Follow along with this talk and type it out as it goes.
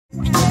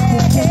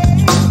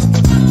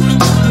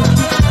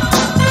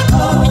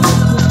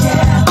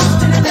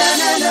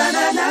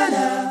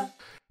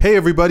Hey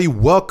everybody,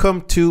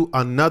 welcome to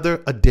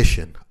another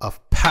edition of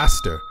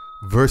Pastor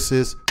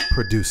versus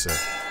Producer.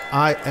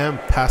 I am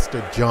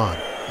Pastor John,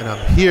 and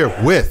I'm here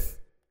with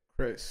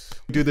Chris.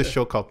 We do this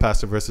show called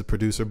Pastor versus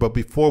Producer, but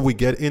before we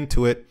get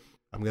into it,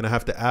 I'm going to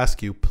have to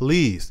ask you,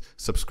 please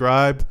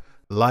subscribe,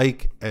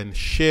 like, and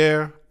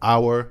share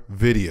our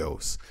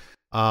videos.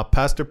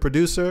 Pastor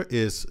Producer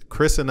is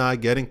Chris and I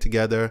getting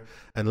together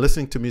and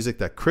listening to music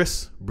that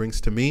Chris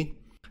brings to me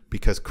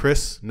because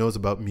Chris knows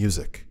about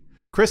music.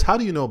 Chris, how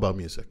do you know about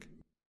music?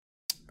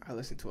 I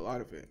listen to a lot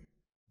of it.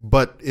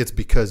 But it's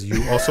because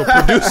you also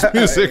produce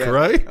music,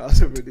 right? I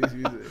also produce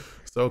music.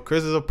 So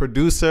Chris is a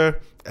producer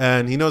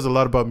and he knows a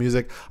lot about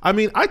music. I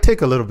mean, I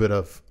take a little bit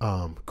of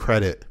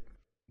credit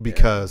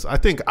because I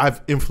think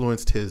I've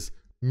influenced his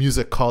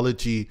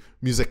musicality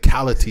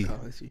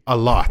a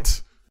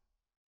lot.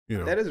 You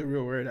know. That is a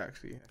real word,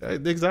 actually.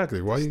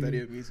 Exactly. Why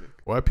study of music.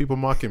 Why are people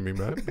mocking me,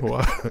 man?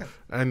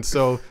 And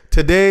so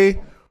today,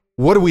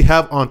 what do we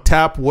have on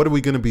tap? What are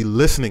we going to be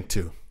listening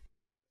to?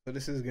 So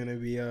this is going to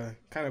be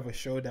kind of a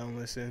showdown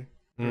listen.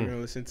 We're going to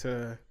listen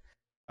to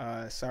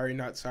Sorry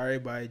Not Sorry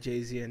by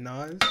Jay-Z and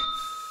Nas.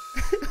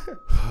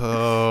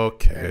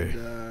 Okay.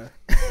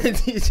 And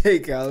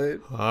DJ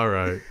Khaled. All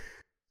right.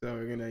 So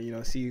we're going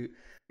to, see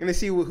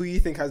who you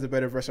think has the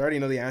better verse. I already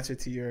know the answer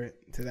to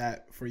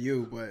that for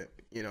you, but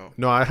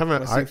no, I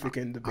haven't.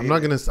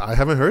 I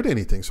haven't heard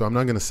anything, so I'm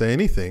not gonna say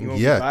anything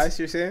yet. Be biased,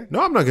 you're saying?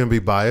 No, I'm not gonna be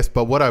biased.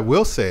 But what I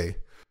will say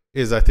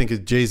is, I think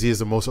Jay-Z is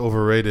the most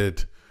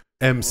overrated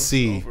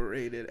MC,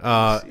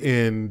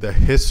 in the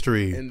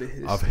history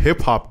of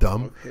hip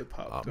hopdom.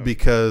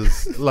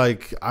 Because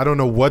I don't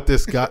know what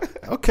this guy.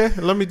 Okay,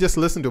 let me just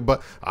listen to it.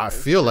 But I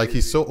feel like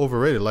he's so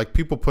overrated. Like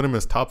people put him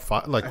as top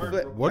 5. I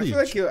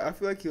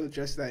feel like he'll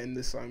address that in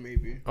this song,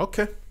 maybe.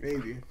 Okay,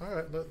 maybe. All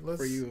right, let's.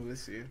 For you,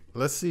 let's see.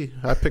 Let's see.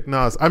 I picked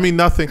Nas. I mean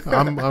nothing.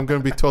 I'm gonna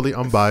be totally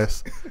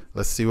unbiased.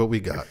 Let's see what we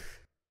got.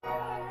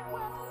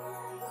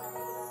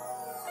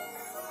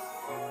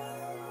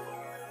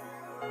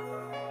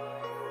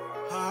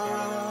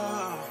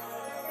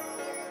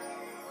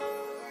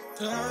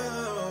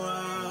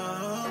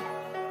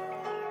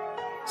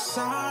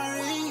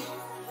 Sorry,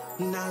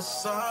 not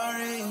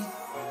sorry.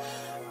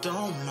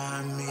 Don't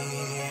mind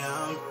me.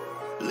 I'm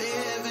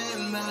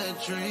living a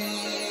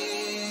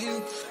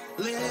dream.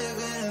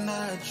 Living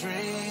a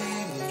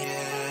dream,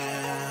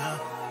 yeah.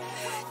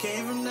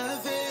 Came from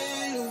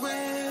nothing to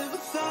where we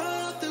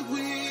thought that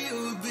we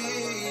would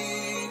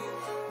be.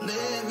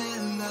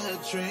 Living a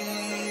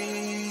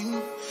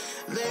dream.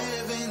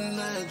 Living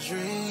a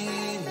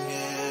dream,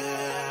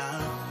 yeah.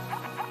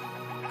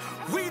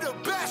 We the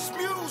best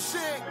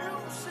music.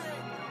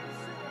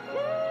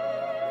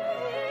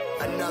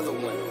 Another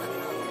one.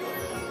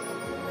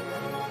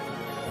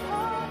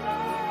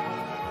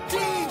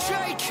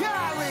 DJ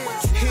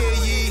Khaled. Hear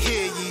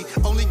ye,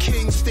 only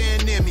kings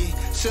stand near me.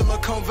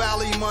 Silicon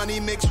Valley money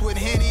mixed with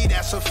Henny,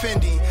 that's a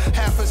Fendi.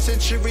 Half a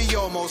century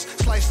almost,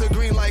 slice the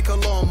green like a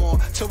lawnmower.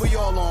 Till we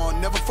all on,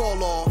 never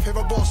fall off, hear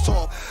a boss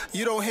talk.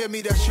 You don't hear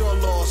me, that's your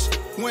loss.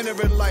 Winner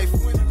in life,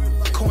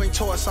 coin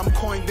toss, I'm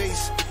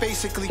Coinbase.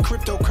 Basically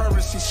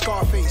cryptocurrency,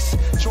 Scarface.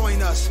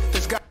 Join us,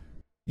 there's got...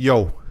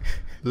 Yo,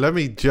 let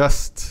me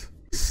just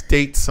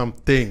state some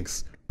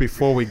things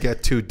before we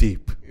get too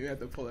deep. You have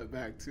to pull it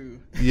back too.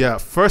 Yeah,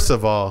 first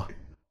of all,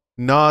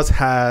 Nas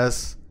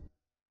has,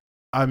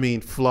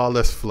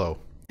 flawless flow.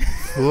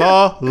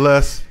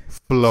 Flawless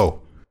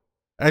flow.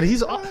 And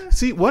he's,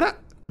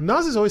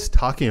 Nas is always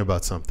talking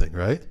about something,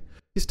 right?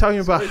 He's talking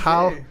about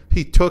how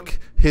he took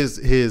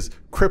his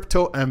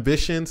crypto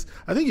ambitions.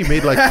 I think he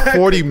made like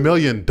 $40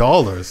 million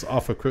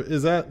off of crypto.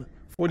 Is that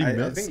 40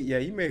 million? I think,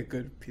 he made a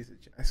good piece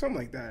of something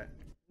like that.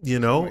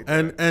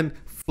 And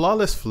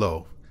flawless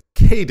flow,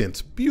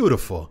 cadence,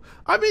 beautiful.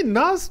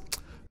 Nas,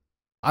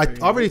 I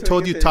already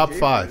told you top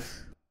 5.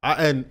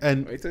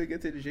 Wait till you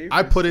get to the J.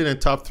 I put it in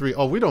top 3.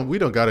 Oh, we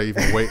don't gotta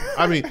even wait.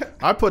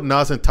 I put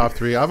Nas in top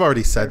 3. I've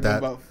already said that.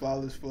 About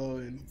flawless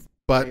flow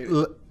but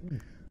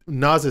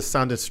Nas is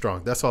sounding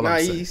strong. That's all I'm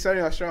saying. He's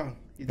starting off strong.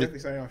 He definitely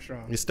started off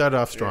strong. He started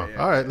off strong.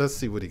 All right, let's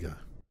see what he got.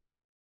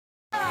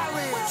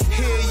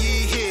 Hear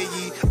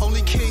ye,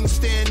 only kings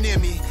stand near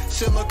me.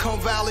 Silicon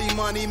Valley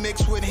money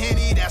mixed with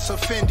Henny, that's a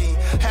Fendi.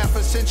 Half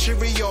a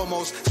century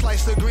almost,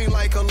 slice the green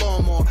like a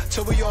lawnmower.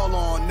 Till we all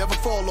on, never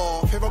fall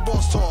off, hear a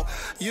boss talk.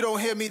 You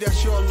don't hear me,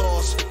 that's your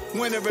loss.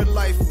 Winner in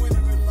life,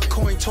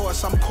 coin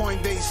toss, I'm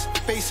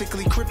Coinbase.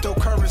 Basically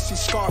cryptocurrency,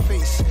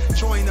 Scarface.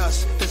 Join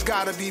us, there's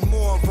gotta be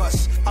more of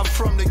us. I'm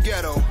from the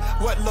ghetto,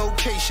 what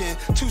location?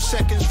 2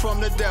 seconds from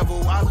the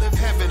devil. I live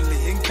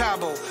heavenly in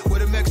Cabo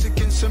with a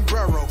Mexican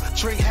sombrero.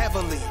 Drink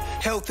heavily,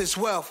 health is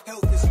wealth.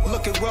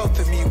 Look at wealth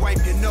in me,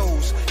 wipe your nose.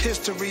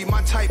 History,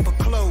 my type of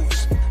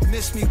clothes.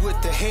 Miss me with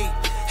the hate.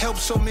 Help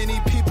so many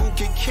people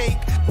get cake.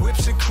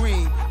 Whips and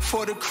cream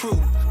for the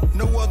crew.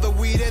 No other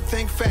weed that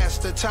think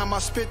faster. Time I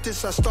spit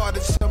this, I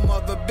started some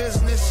other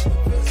business.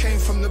 Came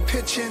from the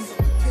pitching.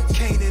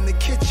 Cane in the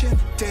kitchen.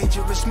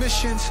 Dangerous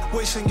missions.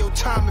 Wasting your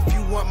time if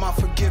you want my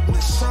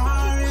forgiveness.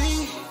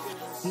 Sorry,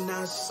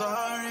 not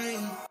sorry.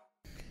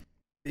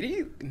 Did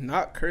he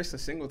not curse a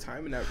single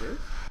time in that verse?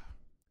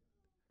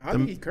 I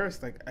think he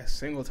cursed like a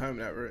single time in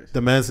that verse.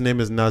 The man's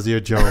name is Nasir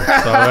Jones.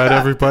 All right,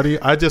 everybody.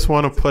 I just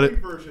want to put it.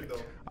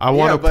 I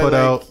want to put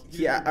out.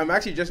 Yeah, I'm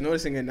actually just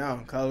noticing it now.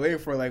 Cause I was waiting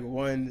for like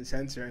one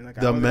censor and like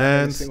the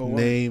man's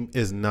name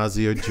is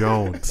Nasir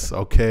Jones.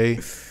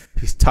 Okay,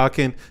 he's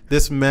talking.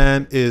 This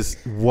man is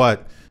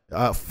what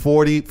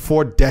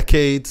 44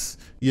 decades.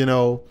 You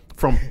know,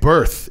 from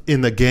birth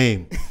in the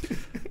game.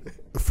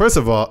 First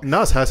of all,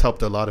 Nas has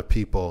helped a lot of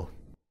people,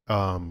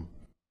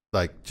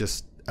 like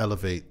just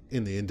elevate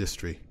in the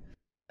industry,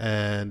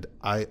 and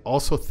I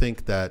also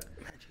think that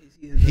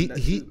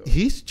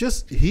he's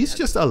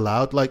just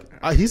allowed, like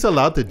he's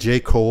allowed the J.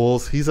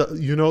 Cole's. He's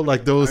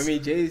like those. I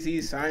mean,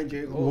 Jay-Z signed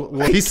J. Cole.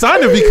 Well, he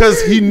signed it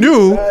because he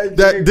knew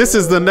that this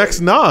is the next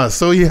Nas,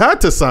 so he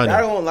had to sign it.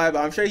 I won't lie,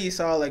 but I'm sure he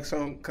saw like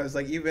some, because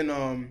like even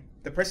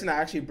the person that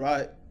actually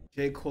brought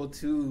J. Cole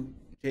to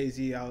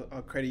Jay-Z, I'll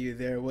credit you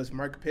there, was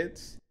Mark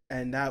Pitts.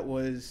 And that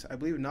was, I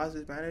believe,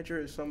 Nas's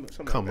manager or some.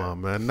 Come like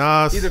on, man,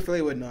 Nas. He's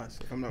affiliated with Nas.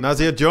 If I'm not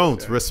Nasir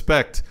Jones,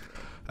 respect.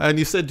 And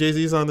you said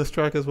Jay-Z's on this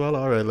track as well.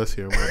 All right, let's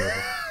hear him.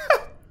 Whatever.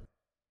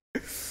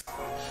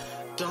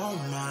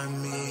 Don't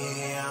mind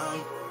me, I'm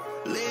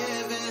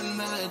living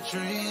a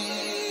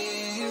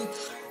dream,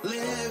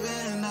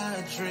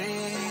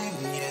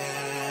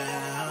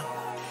 yeah.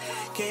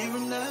 Came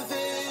from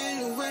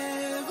nothing,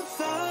 whoever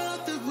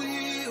thought that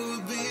we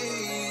would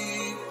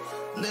be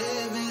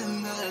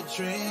living a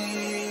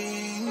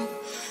dream,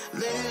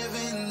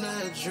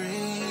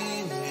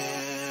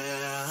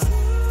 yeah.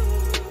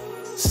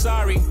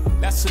 Sorry,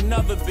 that's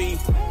another beat.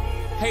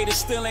 Haters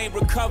still ain't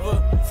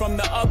recovered from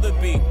the other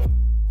beat.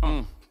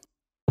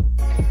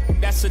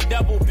 That's a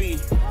double B.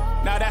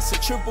 Now that's a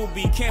triple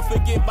B. Can't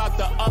forget about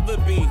the other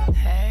B.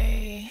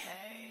 Hey.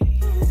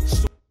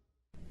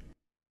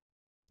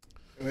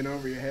 Went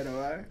over your head a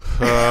lot.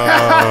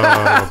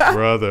 Oh,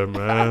 brother,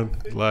 man.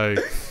 Like,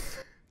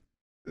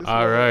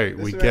 all right,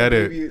 we get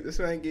it. This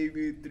one gave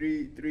you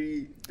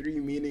three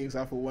meanings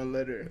off of one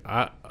letter.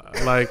 All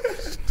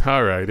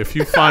right. If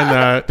you find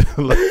that,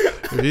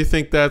 if you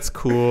think that's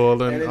cool,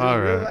 then all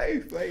right. Real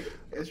life. Like,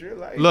 it's real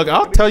life. Look,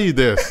 I'll tell you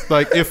this.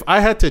 Like, if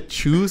I had to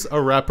choose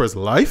a rapper's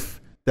life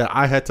that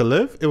I had to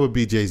live, it would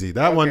be Jay-Z.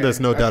 That one,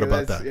 there's no doubt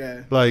about that.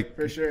 Yeah, like,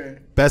 for sure.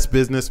 Best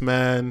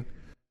businessman,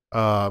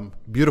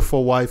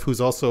 beautiful wife who's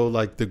also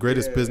like the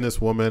greatest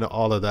businesswoman,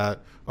 all of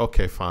that.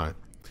 Okay, fine.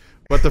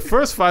 But the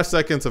first 5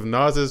 seconds of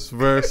Nas's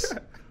verse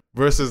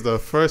versus the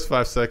first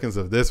 5 seconds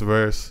of this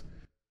verse,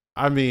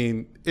 I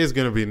mean, it's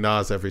going to be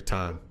Nas every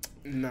time.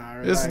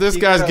 Nah, this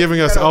guy's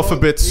giving us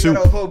alphabet soup. You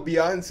gotta hold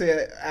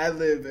Beyonce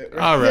ad-lib it.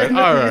 All right.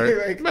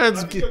 Like,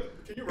 Can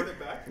you run it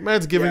back?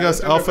 Man's giving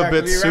us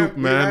alphabet soup,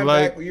 man.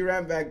 We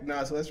ran back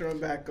now, so let's run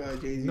back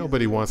Jay-Z.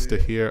 Nobody wants to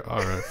hear.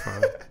 All right,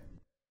 fine.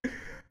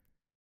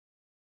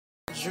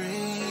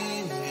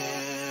 Dream,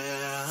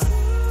 yeah.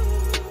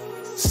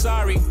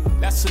 Sorry,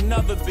 that's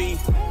another B.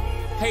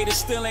 Haters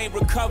still ain't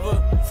recovered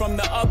from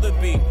the other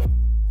B.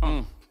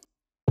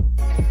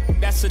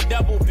 That's a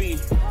double B.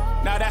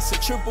 Now that's a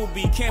triple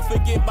B. Can't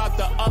forget about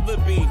the other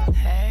B.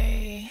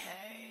 Hey.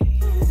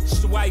 It's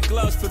the white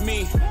gloves for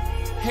me.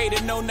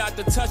 Hater know not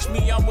to touch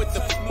me. I'm with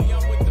the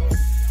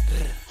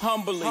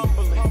humbly.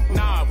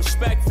 Nah,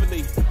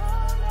 respectfully.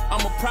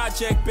 I'm a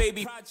project,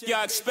 baby.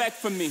 Y'all expect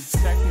from me.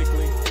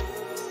 Technically.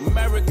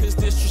 America's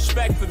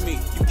disrespect for me.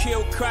 You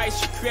killed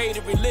Christ, you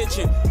created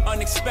religion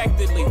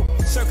unexpectedly.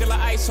 Circular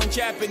ice on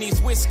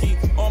Japanese whiskey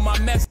on my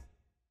mess.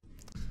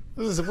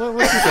 What's this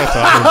guy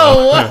talking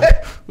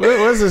about?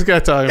 What's this guy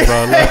talking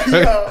about?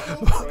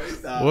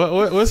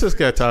 What's this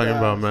guy talking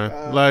about,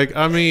 man? Like,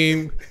 I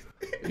mean,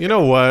 you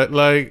know what?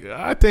 Like,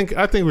 I think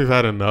we've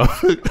had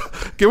enough.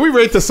 Can we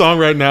rate the song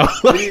right now?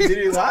 Did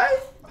he lie?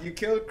 You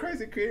killed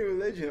Christ and created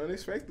religion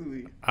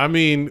unexpectedly. I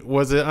mean,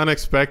 was it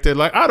unexpected?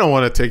 Like, I don't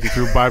want to take you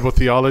through Bible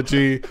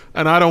theology,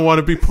 and I don't want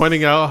to be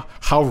pointing out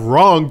how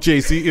wrong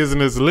Jay-Z is in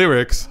his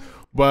lyrics.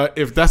 But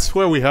if that's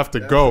where we have to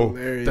go,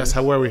 hilarious. That's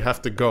where we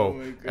have to go.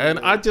 Oh, and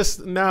I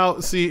just now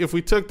see, if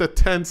we took the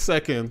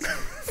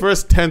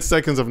first 10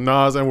 seconds of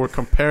Nas and we're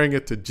comparing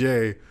it to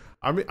Jay,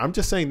 I mean, I'm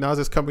just saying Nas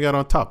is coming out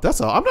on top.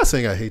 That's all. I'm not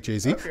saying I hate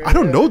Jay-Z. Okay, I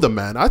don't know the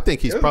man. I think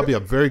he's probably a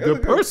very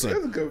good person. It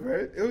was a good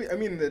verse. I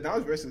mean, the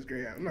Nas verse was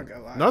great. I'm not going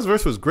to lie. Nas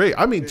verse was great.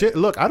 I mean, Jay,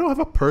 look, I don't have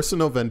a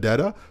personal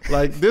vendetta.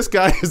 Like, this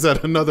guy is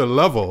at another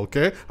level,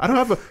 okay? I don't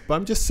have but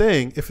I'm just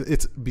saying, if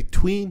it's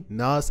between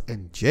Nas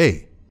and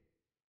Jay,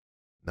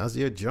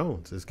 Nasir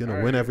Jones is going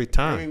to win every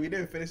time. I mean, we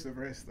didn't finish the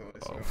verse, though.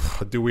 So.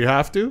 Oh, do we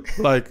have to?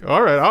 Like,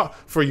 all right,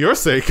 for your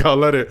sake, I'll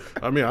let it.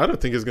 I mean, I don't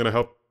think it's going to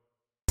help.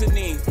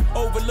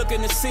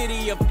 Overlooking the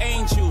city of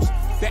angels,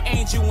 the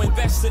angel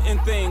invested in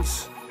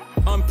things.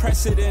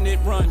 Unprecedented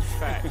run.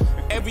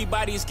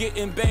 Everybody's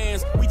getting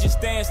bands, we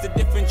just dance to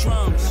different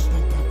drums.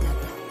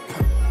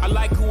 I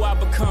like who I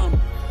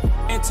become.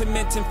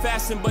 Intermittent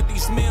fasting, but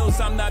these meals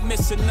I'm not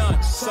missing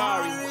none.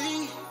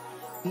 Sorry.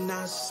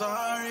 Not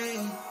sorry.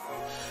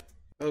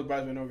 Those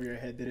bars went over your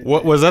head, didn't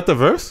What was that? The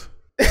verse?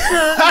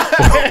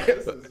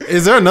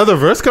 Is there another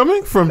verse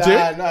coming from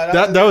Jay?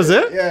 No, that was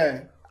it.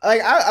 Yeah.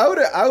 Like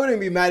I wouldn't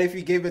be mad if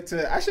he gave it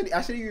to. I should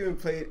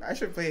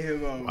play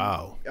him.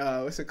 Wow.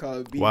 What's it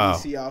called?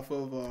 BBC off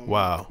of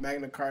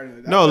Magna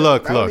Carta.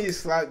 Look. He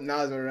slapped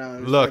Nas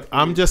around. Look,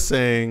 I'm just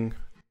saying.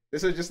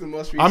 This is just the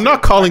most. I'm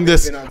not calling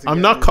this.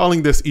 I'm not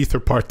calling this Ether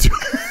Part 2.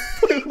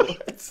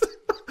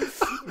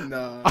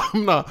 No,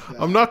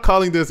 I'm not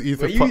calling this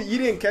Ether. But you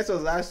didn't catch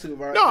those last two,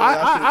 bro. No,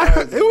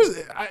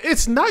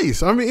 it's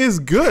nice. I mean, it's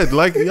good.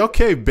 Like,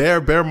 okay,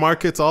 bear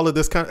markets, all of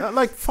this kind of,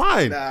 like,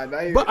 fine.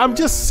 But I'm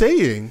just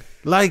saying,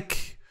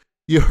 like,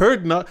 you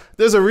heard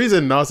there's a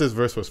reason Nas's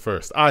verse was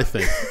first, I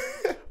think.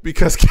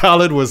 Because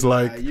Khaled was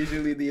like,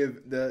 usually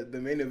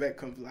the main event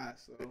comes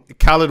last. So.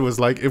 Khaled was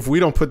like, if we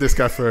don't put this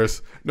guy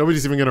first,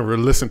 nobody's even gonna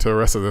listen to the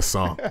rest of this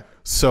song.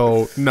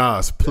 So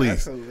Nas,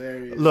 please. That's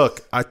hilarious.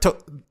 Look, I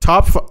took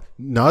top.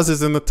 Nas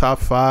is in the top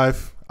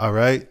 5. All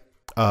right.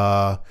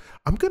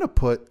 I'm gonna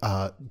put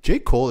J.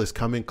 Cole is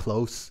coming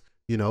close.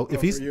 You know,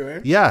 if he's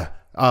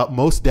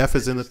Most Def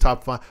is in the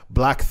top 5.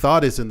 Black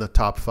Thought is in the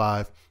top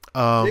 5.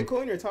 J.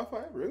 Cole in your top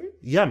 5, really?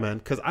 Yeah, man.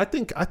 Because I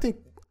think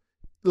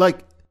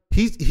like.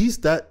 He's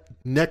that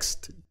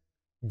next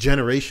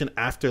generation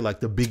after like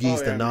the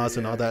Biggies, the Nas,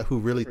 and all that who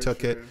really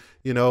took it,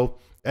 you know.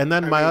 And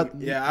then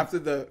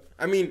after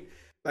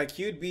like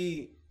he'd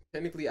be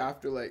technically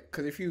after like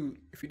because if you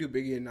do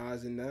Biggie and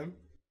Nas and them,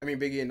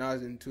 Biggie and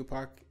Nas and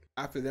Tupac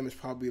after them is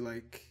probably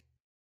like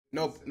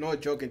no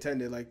joke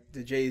intended, like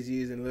the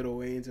Jay-Z's and Lil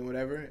Wayne's and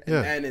whatever,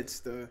 and then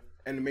it's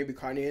and maybe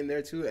Kanye in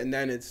there too, and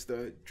then it's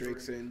the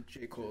Drakes and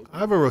J. Cole. I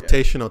have a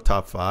rotational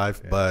top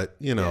 5, but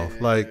you know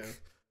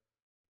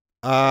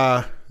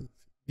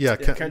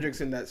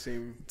Kendrick's in that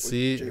same.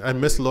 See,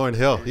 and Miss Lauryn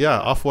Hill,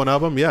 off one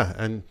album,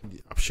 and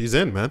she's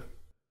in, man.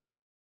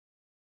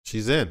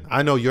 She's in.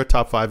 I know your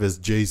top 5 is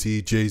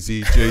Jay-Z.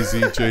 No,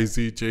 but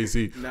Jay-Z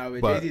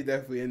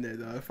definitely in there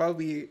though.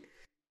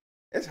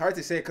 It's hard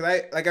to say because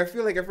I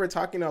feel like if we're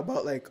talking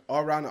about like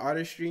all around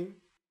artistry,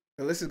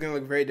 the list is gonna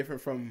look very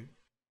different from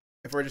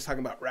if we're just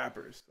talking about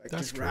rappers, like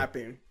just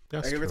rapping.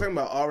 If we're talking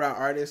about all around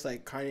artists,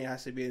 like Kanye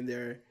has to be in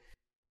there,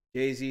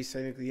 Jay-Z's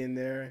technically in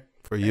there.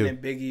 For you.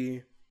 And then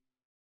Biggie,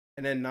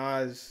 and then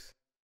Nas,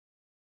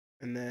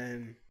 and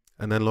then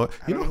Lord.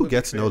 You know who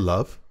gets no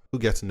love? Who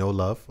gets no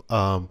love?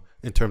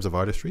 In terms of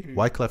artistry,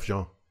 Wyclef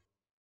Jean.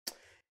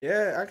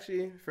 Yeah,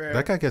 actually, fair.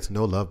 That guy gets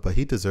no love, but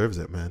he deserves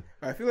it, man.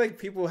 I feel like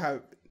people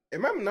have.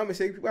 Am I not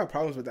mistaken? People have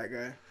problems with that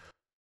guy.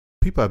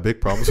 People have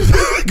big problems with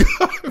that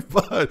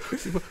guy,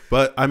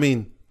 but I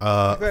mean,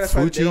 that's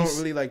why they don't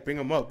really like bring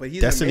him up. But he's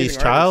Destiny's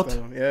Child.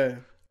 Yeah.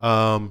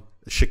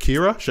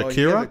 Shakira.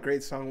 He has a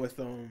great song with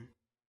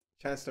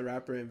Chance the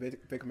Rapper and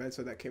Vic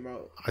Mensa that came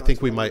out. I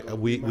think we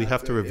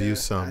have to review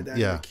some.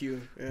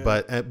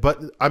 But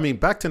I mean,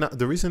 back to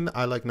the reason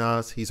I like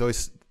Nas, he's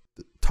always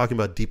talking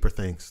about deeper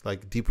things,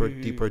 like deeper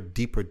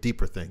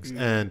things.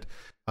 And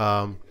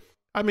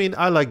I mean,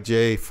 I like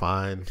Jay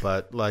fine,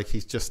 but like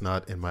he's just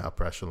not in my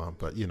upper echelon.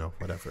 But you know,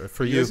 whatever.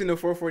 For you, listen to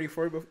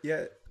 444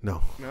 yet?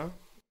 No.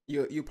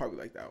 You probably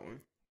like that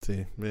one.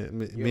 See,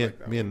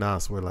 me and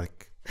Nas were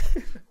like.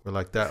 We're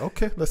like that.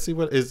 Okay, let's see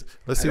what else.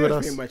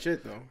 Pretty much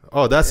it though.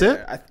 Oh, that's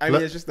it. I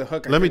mean, it's just the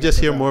hook. Let me just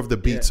hear more of the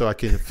beat so I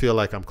can feel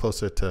like I'm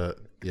closer to.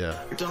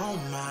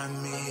 Don't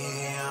mind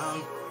me.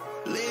 I'm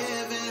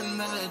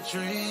living a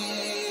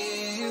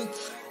dream.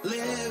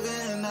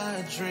 Living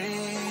a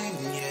dream.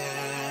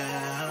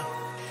 Yeah.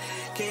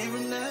 Came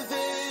from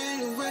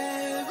nothing.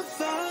 Wherever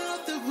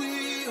thought that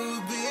we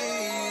would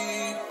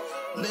be.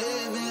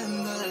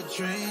 Living the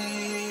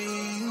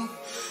dream.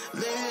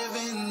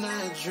 Living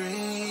a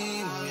dream.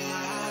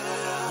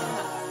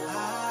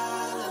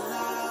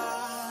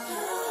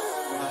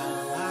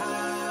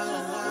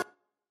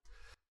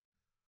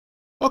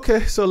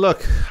 Okay, so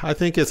look, I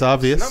think it's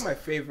obvious. It's not my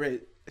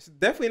favorite. It's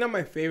definitely not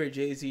my favorite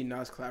Jay-Z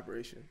Nas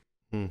collaboration.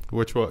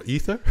 Which one?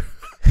 Ether?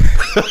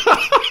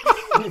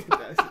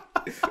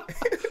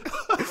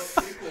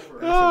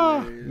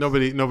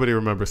 Nobody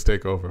remembers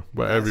Takeover,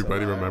 but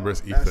everybody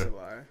remembers Ether. That's a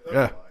lie.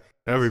 Yeah,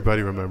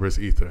 everybody remembers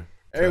Ether.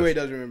 Everybody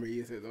does remember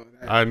Ether though.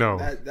 I know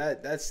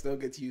that still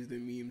gets used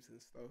in memes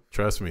and stuff.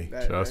 Trust me.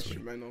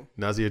 Instrumental.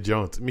 Nasir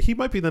Jones. I mean, he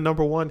might be the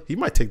number 1. He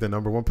might take the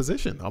number 1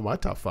 position on my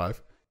top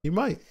 5. He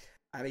might.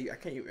 I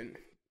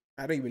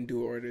don't even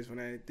do orders when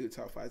I do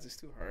top 5s. It's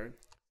too hard.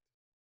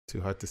 Too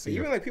hard to see.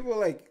 Even like people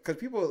because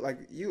people like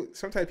you.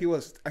 Sometimes people.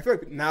 I feel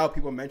like now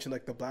people mention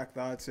like the Black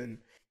Thoughts and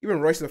even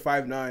Royce the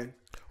 5'9".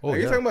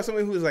 You're talking about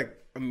someone who's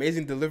like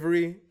amazing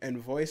delivery and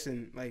voice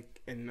and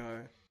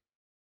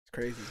it's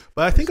crazy.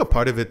 But I think a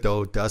part of it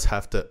though does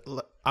have to.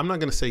 I'm not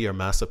gonna say your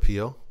mass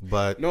appeal,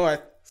 but no, I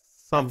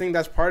think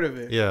that's part of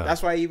it. Yeah,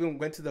 that's why I even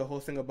went to the whole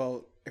thing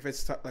about if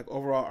it's like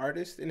overall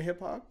artist in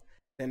hip hop.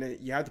 And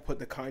you have to put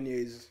the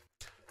Kanye's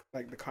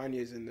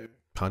in there.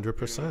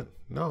 100%.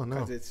 No.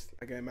 Because it's,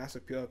 again, mass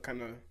appeal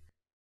kind of.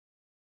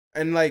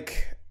 And,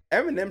 like,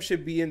 Eminem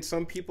should be in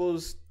some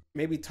people's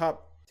maybe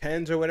top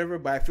 10s or whatever,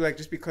 but I feel like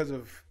just because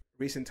of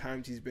recent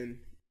times, he's been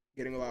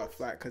getting a lot of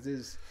flack because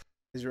his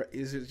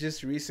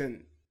just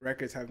recent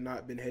records have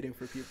not been hitting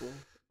for people.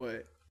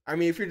 But I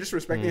mean, if you're just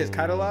respecting his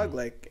catalog,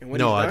 like, and when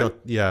no, he's done, I don't.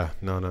 Yeah,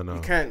 no.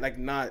 You can't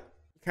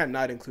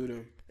not include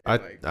him.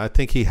 I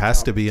think he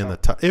has to be in the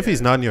top. If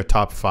he's not in your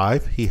top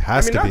 5, he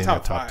has to be in your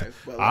top 10.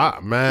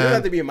 Like, man, he doesn't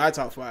have to be in my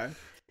top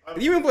 5.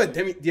 And even put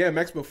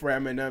DMX before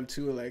Eminem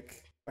too.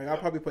 Like I'll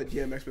probably put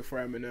DMX before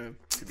Eminem,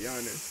 to be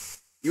honest.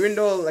 Even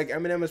though like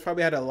Eminem has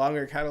probably had a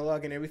longer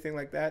catalog and everything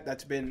like that,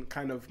 that's been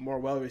kind of more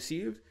well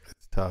received.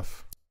 It's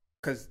tough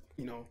because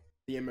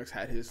DMX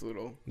had his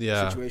little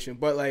situation,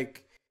 but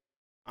like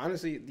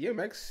honestly,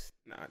 DMX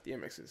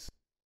is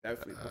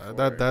definitely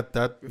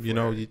that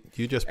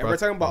you just. And we're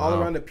talking about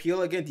all around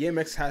appeal again.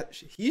 DMX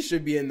he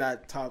should be in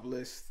that top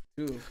list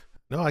too.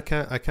 No, I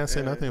can't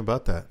say nothing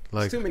about that.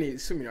 Like too many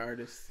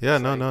artists. Yeah,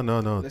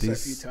 no.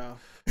 These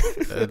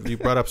you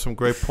brought up some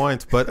great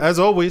points, but as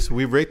always,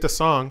 we rate the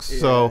songs. Yeah.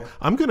 So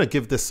I'm gonna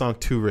give this song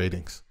 2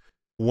 ratings: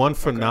 1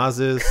 for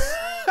Nas's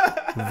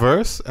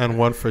verse and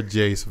 1 for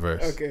Jay's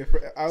verse. Okay,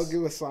 I'll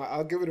give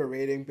it a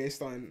rating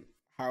based on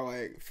how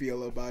I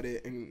feel about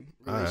it in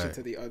relation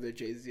to the other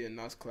Jay-Z and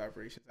Nas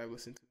collaborations I've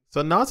listened to.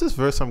 So Nas's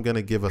verse, I'm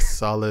gonna give a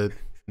solid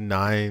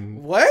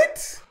 9.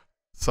 What?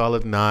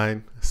 Solid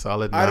 9.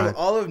 Solid 9. Out of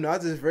all of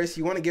Nas's verse,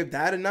 you want to give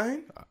that a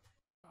 9?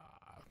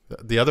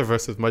 The other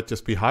verses might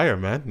just be higher,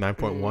 man.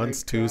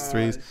 9.1s, 2s,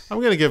 3s. I'm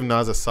going to give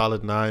Nas a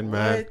solid 9,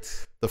 man.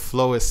 The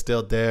flow is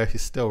still there.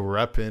 He's still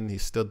repping.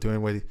 He's still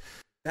doing what he...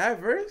 That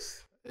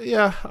verse?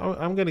 Yeah,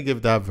 I'm going to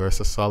give that verse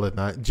a solid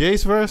 9.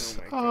 Jay's verse?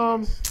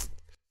 I'm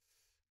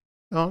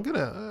going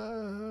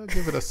to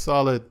give it a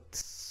solid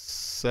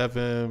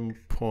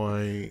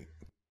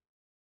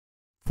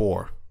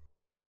 7.4.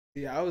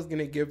 Yeah, I was going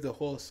to give the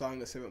whole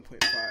song a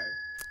 7.5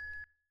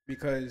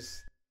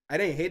 because I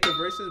didn't hate the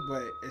verses,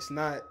 but it's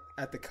not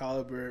at the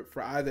caliber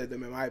for either of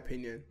them, in my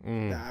opinion,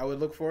 that I would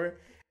look for.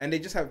 And they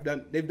just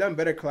they've done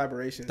better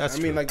collaborations. That's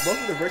true. Like both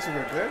of the verses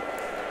were good,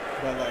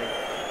 but like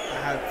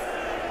I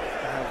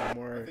have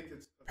more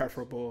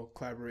preferable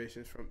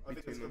collaborations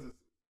between them.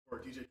 For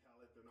DJ Khaled,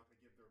 they're not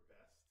gonna give their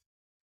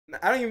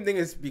best. I don't even think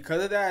it's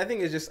because of that. I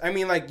think it's just,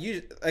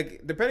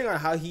 depending on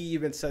how he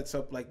even sets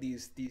up like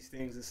these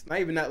things, it's not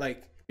even that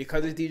like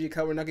because it's DJ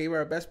Khaled we're not gonna give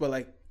our best, but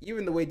like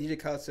even the way DJ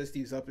Khaled sets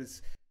these up,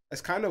 it's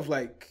kind of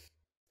like.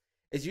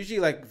 It's usually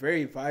like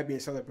very vibey and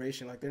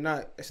celebration. Like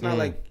it's not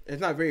like it's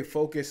not very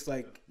focused.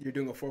 Like you're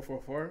doing a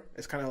 4/4/4.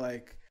 It's kind of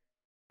like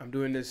I'm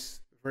doing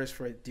this verse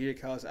for DJ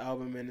Khaled's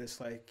album, and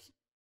it's like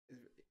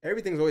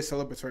everything's always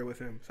celebratory with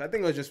him. So I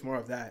think it was just more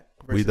of that.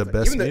 We the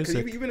best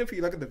music. Even if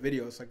you look at the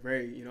video, it's like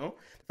very the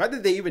fact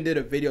that they even did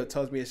a video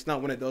tells me it's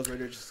not one of those where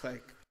they're just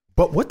like.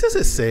 But what does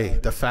it say?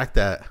 The fact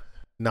that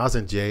Nas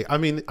and Jay, I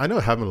mean, I know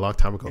it happened a long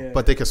time ago,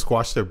 but they could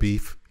squash their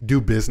beef, do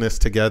business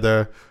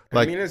together,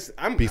 like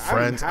be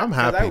friends. I'm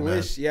happy, man.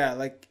 Wish,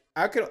 like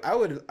I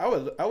would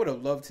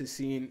have loved to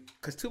seen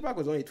because Tupac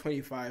was only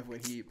 25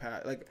 when he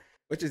passed, like,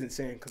 which is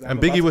insane.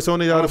 And Biggie was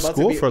only out of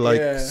school for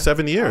like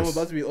 7 years. I'm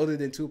about to be older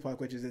than Tupac,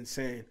 which is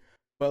insane.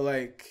 But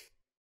like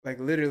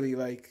literally,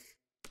 like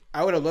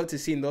I would have loved to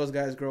seen those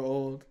guys grow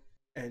old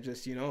and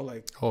just do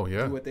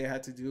what they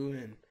had to do,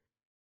 and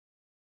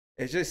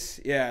it's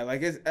just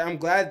I'm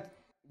glad.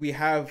 We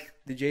have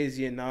the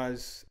Jay-Z and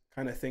Nas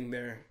kind of thing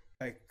there,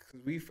 like cause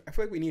I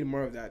feel like we need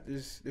more of that.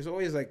 There's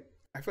always like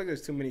I feel like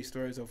there's too many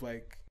stories of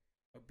like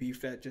a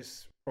beef that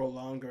just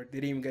prolonged or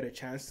didn't even get a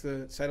chance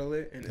to settle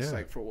it, and it's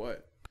like for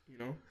what,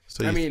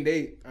 So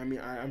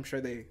I'm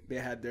sure they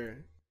had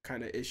their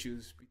kind of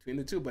issues between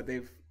the two, but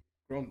they've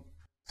grown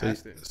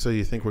past it. So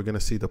you think we're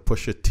gonna see the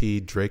Pusha T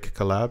Drake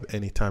collab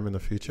anytime in the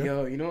future?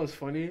 Yo, you know what's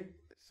funny?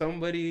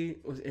 Somebody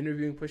was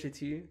interviewing Pusha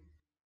T,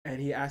 and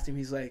he asked him,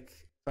 he's like.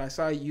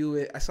 So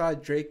I saw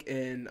Drake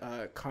and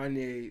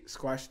Kanye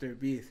squash their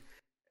beef.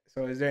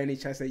 So is there any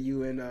chance that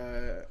you and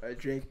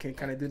Drake can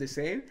kind of do the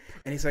same?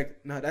 And he's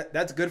like, no,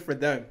 that's good for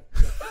them.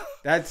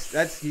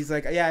 He's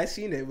like, yeah, I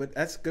seen it, but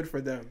that's good for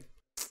them.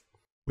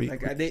 They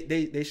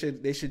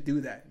should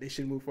do that. They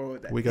should move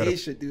forward with that. They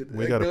should do that.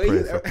 We gotta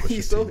pray for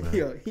Pusha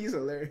T, man. He's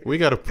hilarious. We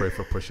gotta pray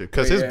for Pusha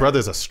because his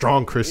brother's a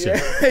strong Christian.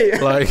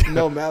 Like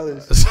no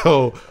malice.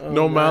 So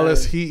no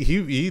malice.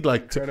 He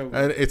like,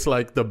 and it's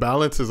like the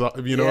balance is, like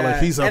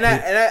he's up. And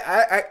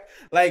I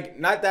like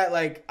not that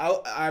like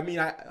I mean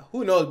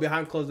who knows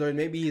behind closed doors,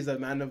 maybe he's a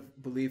man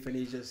of belief and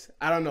he's just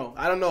I don't know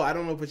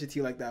Pusha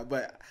T like that,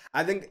 but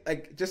I think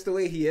like just the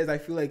way he is, I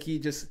felt like he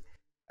just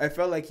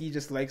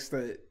likes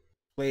to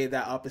play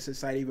that opposite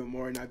side even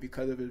more, not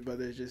because of his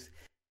brother. It's just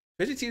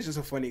Pusha T is just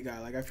a funny guy.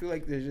 Like I feel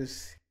like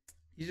he's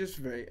just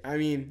very. I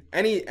mean,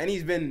 and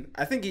he's been.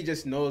 I think he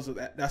just knows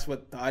that's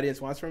what the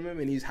audience wants from him,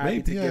 and he's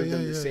happy to give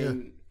them the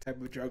same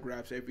type of drug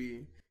raps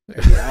every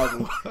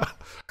album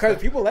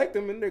because people like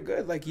them and they're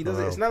good. Like he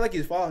doesn't. It's not like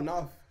he's falling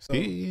off. So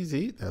he's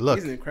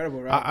an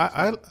incredible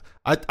rapper.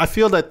 I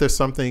feel that there's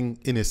something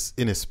in his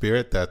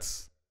spirit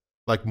that's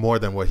like more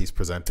than what he's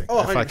presenting.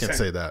 Oh, if I can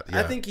say that. Yeah.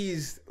 I think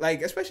he's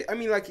like, especially. I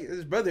mean, like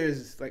his brother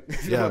is like.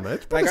 Man.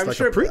 Like I'm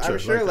sure. I'm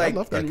sure. Like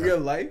in real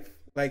life,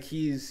 like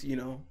he's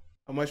a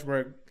much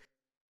more.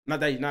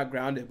 Not that he's not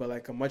grounded, but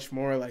like a much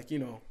more like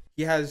he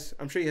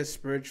I'm sure he has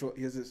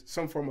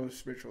some form of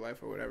spiritual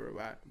life or whatever,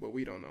 but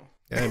we don't know.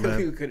 Yeah, man.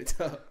 We couldn't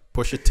tell.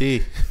 Pusha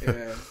T.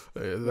 Yeah.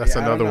 That's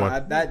another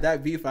one.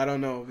 That beef, I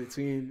don't know,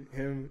 between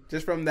him.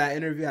 Just from that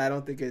interview, I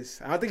don't think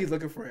he's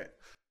looking for it.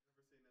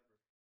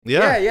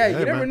 Yeah.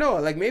 You never know.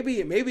 Like maybe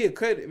it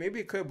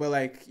could, but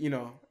like, you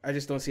know, I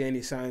just don't see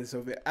any signs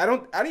of it. I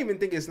don't even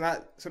think it's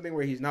not something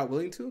where he's not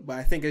willing to, but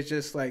I think it's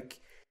just like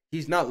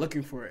he's not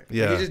looking for it.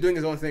 Yeah. Like, he's just doing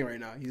his own thing right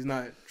now. He's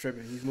not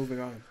tripping. He's moving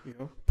on, you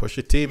know?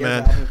 Pusha T,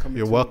 man.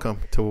 You're welcome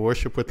to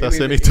worship with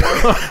us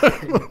anytime.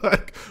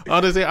 Like,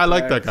 honestly, I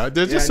like that guy.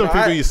 There's just some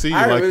people you see, you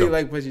I like really them.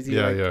 like Pusha T.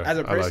 Yeah, like, as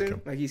a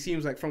person, like he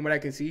seems like, from what I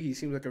can see, he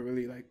seems like a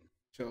really like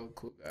chill,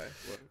 cool guy.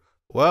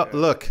 Well,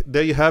 look,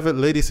 there you have it,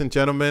 ladies and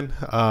gentlemen.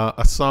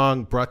 A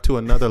song brought to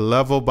another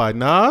level by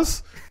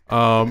Nas.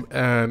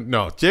 And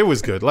no, Jay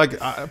was good. Like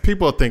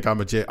people think I'm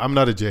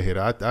not a Jay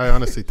hater. I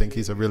honestly think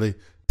he's a really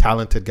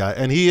talented guy,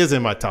 and he is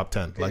in my top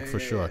 10, like for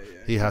sure.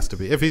 He has to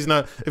be. If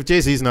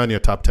Jay-Z's not in your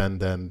top 10,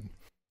 then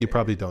you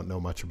probably don't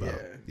know much about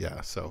it. Yeah.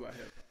 So,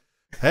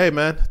 hey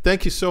man,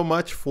 thank you so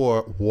much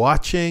for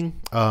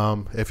watching.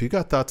 If you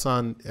got thoughts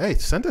on,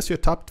 send us your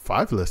top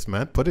 5 list,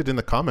 man. Put it in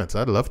the comments.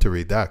 I'd love to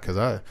read that, because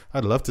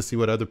I'd love to see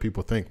what other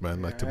people think,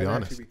 man. Like, to be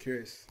honest. I'd actually be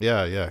curious.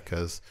 Yeah,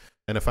 because.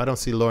 And if I don't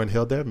see Lauryn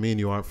Hill there, me and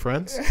you aren't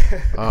friends.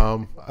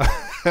 And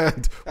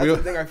that's the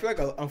thing. I feel like,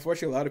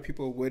 unfortunately, a lot of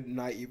people would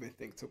not even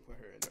think to put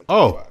her in there.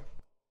 Oh.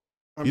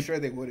 I'm sure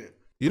they wouldn't.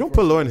 You don't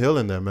put Lauryn Hill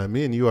in there, man.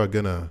 Me and you are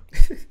going to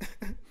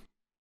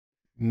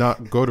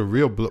not go to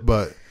real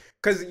but...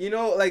 Because, you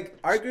know, like,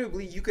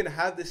 arguably, you can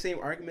have the same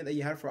argument that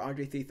you had for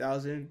Andre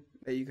 3000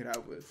 that you could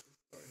have with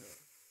Lauryn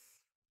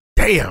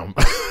Damn.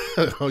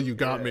 Hill. Oh, you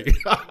got me.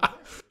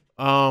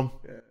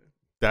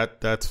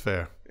 That's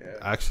fair. Yeah.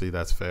 Actually,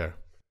 that's fair.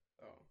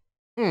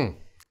 I'm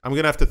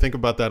going to have to think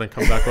about that and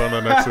come back on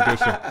our next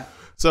edition.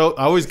 So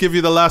I always give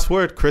you the last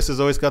word. Chris has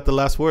always got the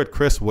last word.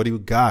 Chris, what do you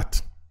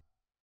got?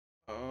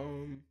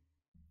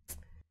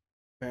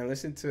 Man,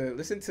 listen to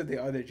the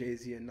other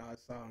Jay-Z and Nas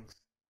songs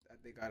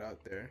that they got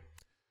out there.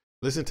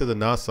 Listen to the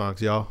Nas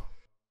songs, y'all.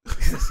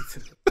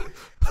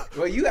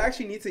 Well, you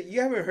actually need to.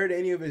 You haven't heard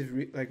any of his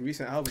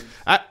recent albums.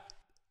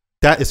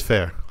 That is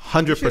fair.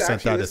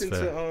 100%. That is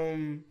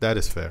fair. That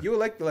is fair. You would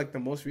like the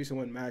most recent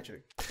one,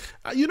 Magic.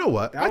 You know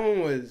what? That one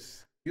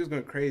was. He was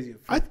going crazy.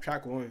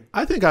 Track 1.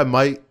 I think I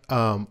might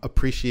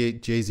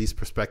appreciate Jay-Z's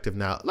perspective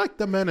now. Like,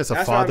 the man is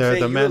a father.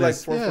 The man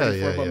is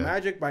But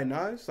Magic by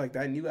Nas, like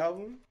that new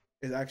album,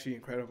 is actually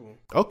incredible.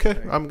 Okay,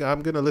 like,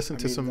 I'm gonna listen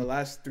to some. The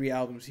last 3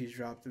 albums he's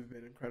dropped have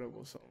been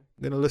incredible. So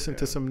I'm gonna listen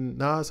to some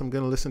Nas. I'm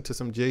gonna listen to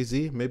some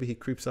Jay-Z. Maybe he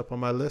creeps up on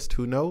my list.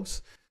 Who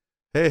knows?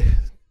 Hey,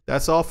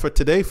 that's all for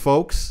today,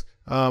 folks.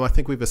 I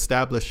think we've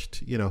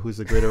established, who's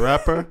the greater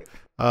rapper.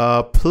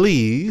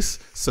 Please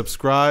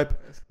subscribe,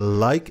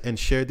 like, and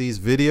share these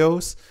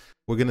videos.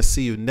 We're going to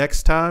see you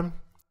next time.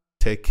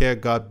 Take care.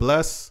 God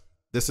bless.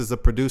 This is the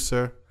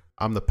producer.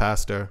 I'm the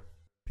pastor.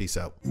 Peace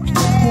out.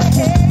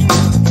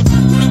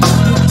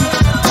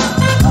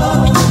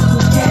 Oh,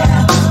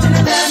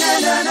 yeah.